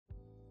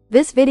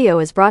This video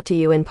is brought to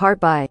you in part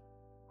by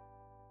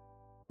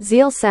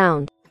Zeal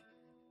Sound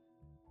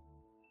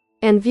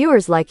and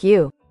viewers like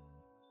you.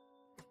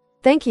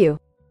 Thank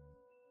you.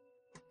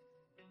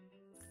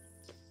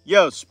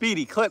 Yo,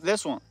 Speedy, clip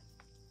this one.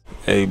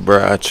 Hey,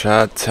 bro, I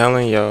tried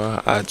telling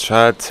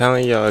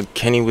y'all,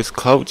 Kenny was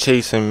clout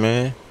chasing,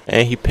 man.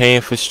 And he paying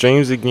for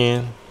streams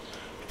again.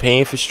 You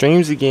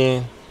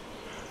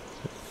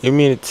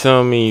mean to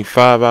tell me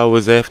 5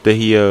 hours after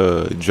he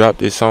dropped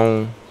his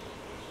song,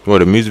 or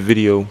the music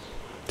video,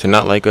 to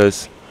Not Like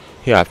Us,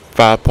 he got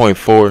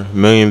 5.4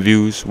 million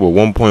views with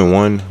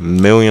 1.1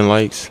 million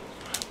likes.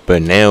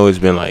 But now it's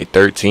been like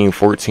 13,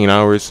 14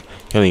 hours.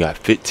 He only got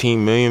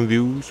 15 million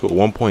views with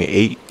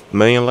 1.8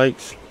 million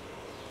likes.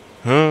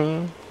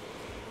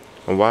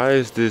 Why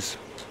is this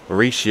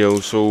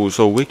ratio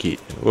so wicked?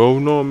 Oh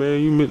no,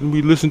 man,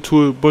 we listened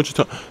to it a bunch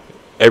of times.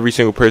 Every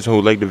single person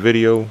who liked the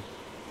video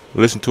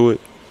listened to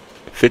it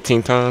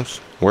 15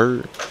 times.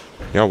 Word.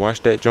 Y'all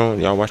watched that, John?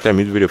 Y'all watched that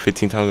music video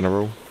 15 times in a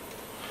row?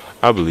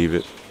 I believe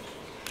it.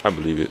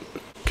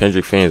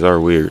 Kendrick fans are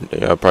weird.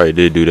 Y'all probably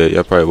did do that.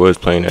 Y'all probably was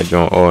playing that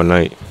joint all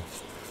night.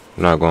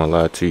 I'm not gonna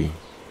lie to you.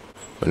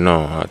 But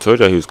no, I told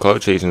y'all he was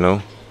clout chasing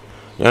though.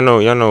 Y'all know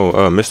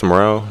Mr.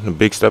 Morale, the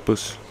Big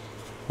Steppers.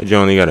 That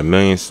joint only got a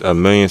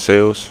million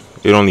sales.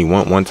 It only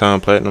went one time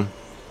platinum.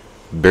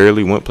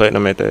 Barely went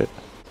platinum at that.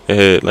 It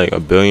had like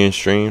 1 billion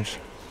streams.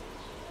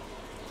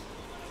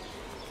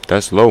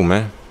 That's low,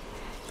 man.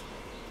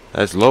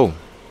 That's low.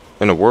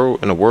 In the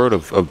world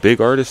of big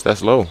artists,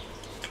 that's low.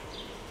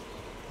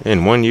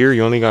 In 1 year,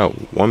 you only got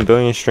 1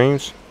 billion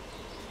streams.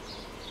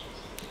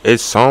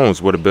 It's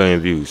songs with 1 billion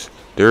views.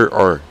 There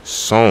are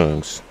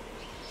songs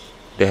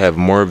that have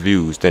more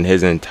views than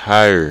his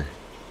entire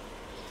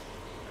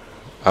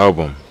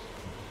album.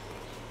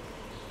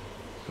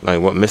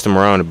 Like what Mr.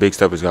 Morale and the Big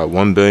Steppers got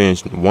 1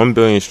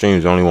 billion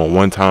streams, only won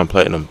one time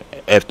platinum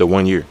after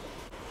 1 year.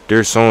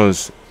 There's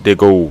songs that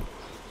go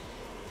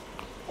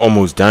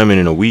almost diamond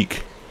in a week. You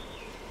know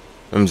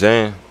what I'm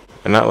saying?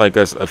 And Not Like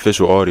Us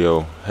official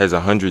audio has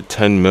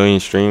 110 million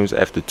streams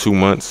after 2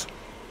 months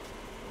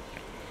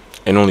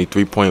and only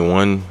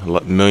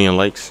 3.1 million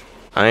likes.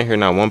 I ain't hear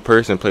not one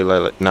person play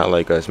Not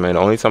Like Us, man.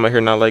 The only time I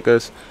hear Not Like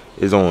Us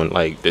is on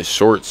like the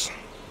shorts,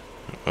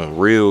 on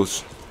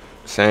reels.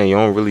 Saying you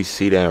don't really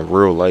see that in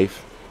real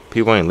life.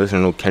 People ain't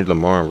listening to no Kendrick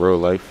Lamar in real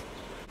life.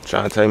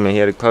 Trying to tell you, man, he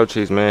had a clout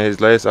chase, man. His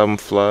last album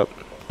flopped.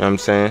 You know what I'm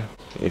saying?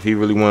 If he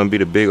really want to be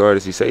the big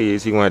artist he say he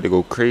is, he gonna have to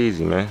go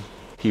crazy, man.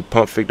 He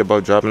pump faked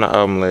about dropping the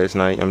album last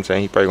night. You know what I'm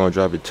saying? He probably gonna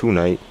drop it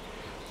tonight.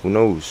 Who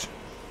knows?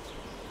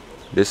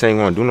 This ain't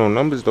gonna do no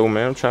numbers though,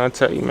 man. I'm trying to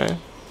tell you, man.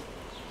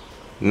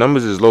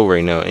 Numbers is low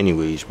right now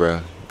anyways, bro.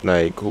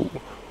 Like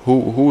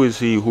who is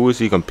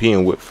he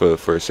competing with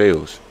for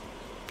sales?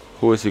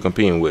 Who is he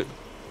competing with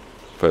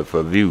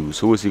for views?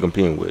 Who is he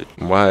competing with?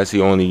 Why is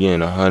he only getting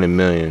 100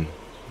 million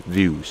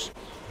views?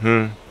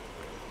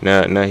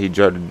 Now he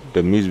dropped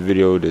the music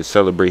video to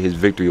celebrate his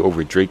victory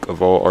over Drake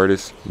of all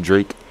artists.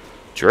 Drake,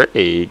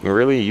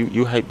 really?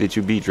 You hyped that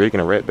you beat Drake in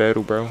a rap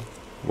battle, bro?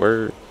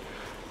 Word.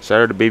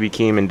 Shout out to Baby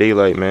Keem and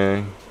Daylight,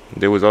 man.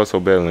 They was also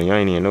battling. Y'all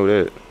ain't even know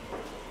that.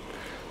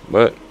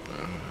 But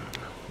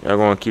y'all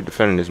gonna keep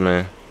defending this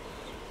man,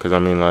 cause I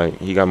mean, like,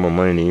 he got more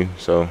money than you,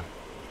 so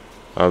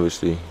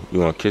obviously you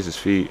gonna kiss his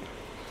feet.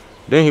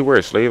 Didn't he wear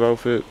a slave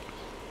outfit?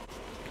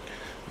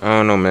 I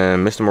don't know,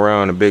 man. Mr.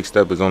 Morale and the Big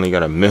Steppers only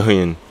got 1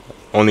 million.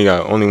 Only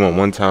won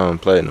one time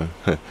platinum.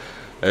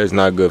 That's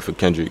not good for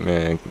Kendrick,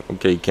 man.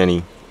 Okay,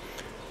 Kenny.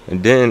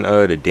 And then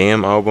the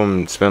Damn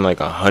album spent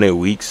like 100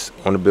 weeks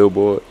on the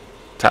Billboard.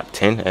 Top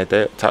 10 at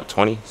that. Top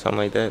 20, something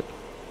like that.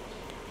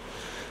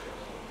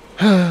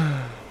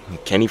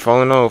 Kenny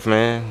falling off,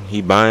 man.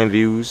 He buying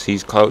views.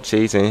 He's clout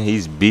chasing.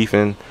 He's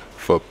beefing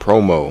for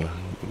promo.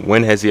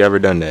 When has he ever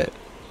done that?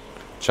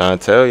 Trying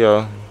to tell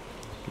y'all.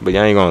 But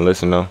y'all ain't gonna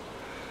listen though.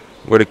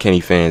 Where the Kenny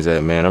fans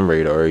at, man? I'm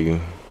ready to argue.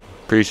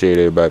 Appreciate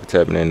everybody for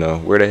tapping in though.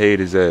 Where the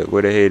hate is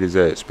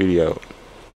at? Speedy out.